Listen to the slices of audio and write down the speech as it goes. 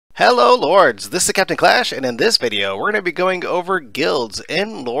Hello Lords, this is Captain Clash, and in this video we're going to be going over guilds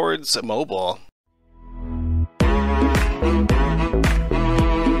in Lords Mobile.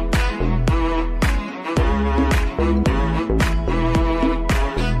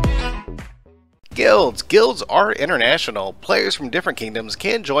 Guilds are international. Players from different kingdoms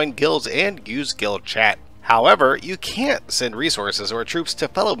can join guilds and use guild chat. However, you can't send resources or troops to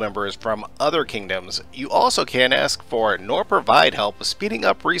fellow members from other kingdoms. You also can't ask for nor provide help speeding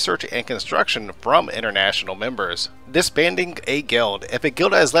up research and construction from international members. Disbanding a guild. If a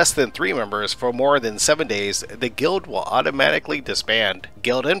guild has less than 3 members for more than 7 days, the guild will automatically disband.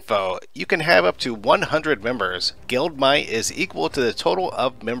 Guild info. You can have up to 100 members. Guild might is equal to the total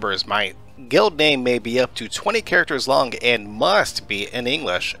of members' might. Guild name may be up to 20 characters long and must be in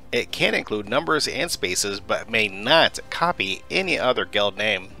English. It can include numbers and spaces but may not copy any other guild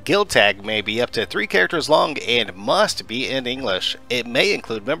name. Guild tag may be up to 3 characters long and must be in English. It may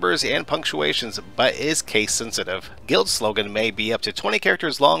include members and punctuations but is case sensitive. Guild slogan may be up to 20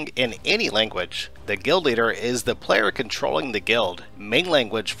 characters long in any language. The guild leader is the player controlling the guild. Main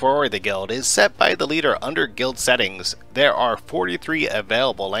language for the guild is set by the leader under guild settings. There are 43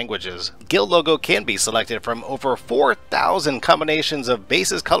 available languages. Guild logo can be selected from over 4,000 combinations of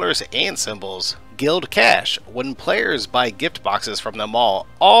bases, colors, and symbols. Guild cash. When players buy gift boxes from the mall,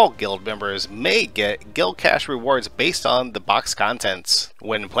 all guild members may get guild cash rewards based on the box contents.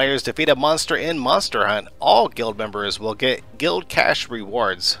 When players defeat a monster in Monster Hunt, all guild members will get guild cash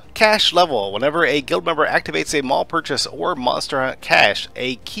rewards. Cash level. Whenever a guild member activates a mall purchase or Monster Hunt cash,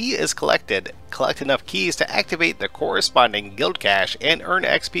 a key is collected. Collect enough keys to activate the corresponding guild cash and earn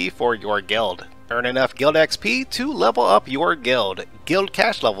XP for your guild. Earn enough guild XP to level up your guild. Guild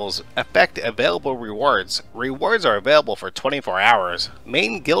cash levels affect available rewards. Rewards are available for 24 hours.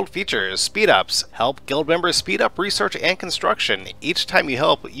 Main guild features. Speed ups. Help guild members speed up research and construction. Each time you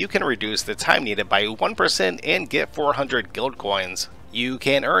help, you can reduce the time needed by 1% and get 400 guild coins. You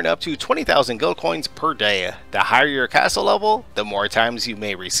can earn up to 20,000 guild coins per day. The higher your castle level, the more times you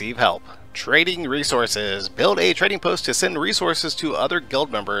may receive help. Trading resources. Build a trading post to send resources to other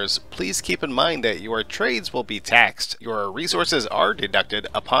guild members. Please keep in mind that your trades will be taxed. Your resources are deducted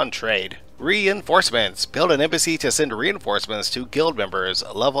upon trade. Reinforcements. Build an embassy to send reinforcements to guild members.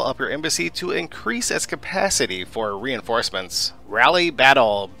 Level up your embassy to increase its capacity for reinforcements. Rally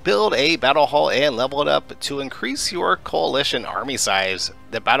battle. Build a battle hall and level it up to increase your coalition army size.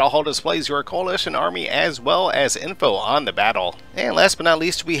 The battle hall displays your coalition army as well as info on the battle. And last but not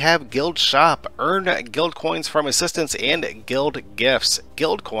least, we have guild shop. Earn guild coins from assistants and guild gifts.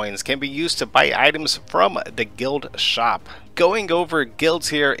 Guild coins can be used to buy items from the guild shop. Going over guilds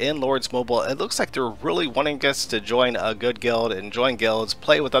here in Lords Mobile, it looks like they're really wanting us to join a good guild and join guilds,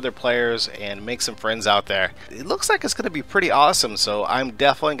 play with other players, and make some friends out there. It looks like it's going to be pretty awesome, so I'm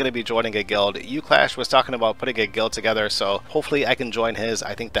definitely going to be joining a guild. Clash was talking about putting a guild together, so hopefully I can join his.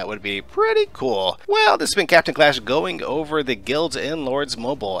 I think that would be pretty cool. Well, this has been Captain Clash going over the guilds in Lords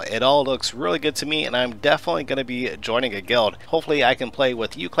Mobile. It all looks really good to me, and I'm definitely going to be joining a guild. Hopefully I can play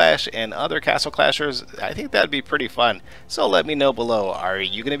with Clash and other Castle Clashers. I think that'd be pretty fun. So let me know below. Are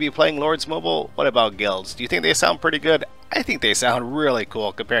you going to be playing Lords Mobile? What about guilds? Do you think they sound pretty good? I think they sound really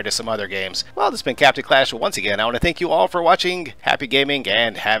cool compared to some other games. Well, this has been Captain Clash once again. I want to thank you all for watching. Happy gaming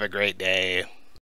and have a great day.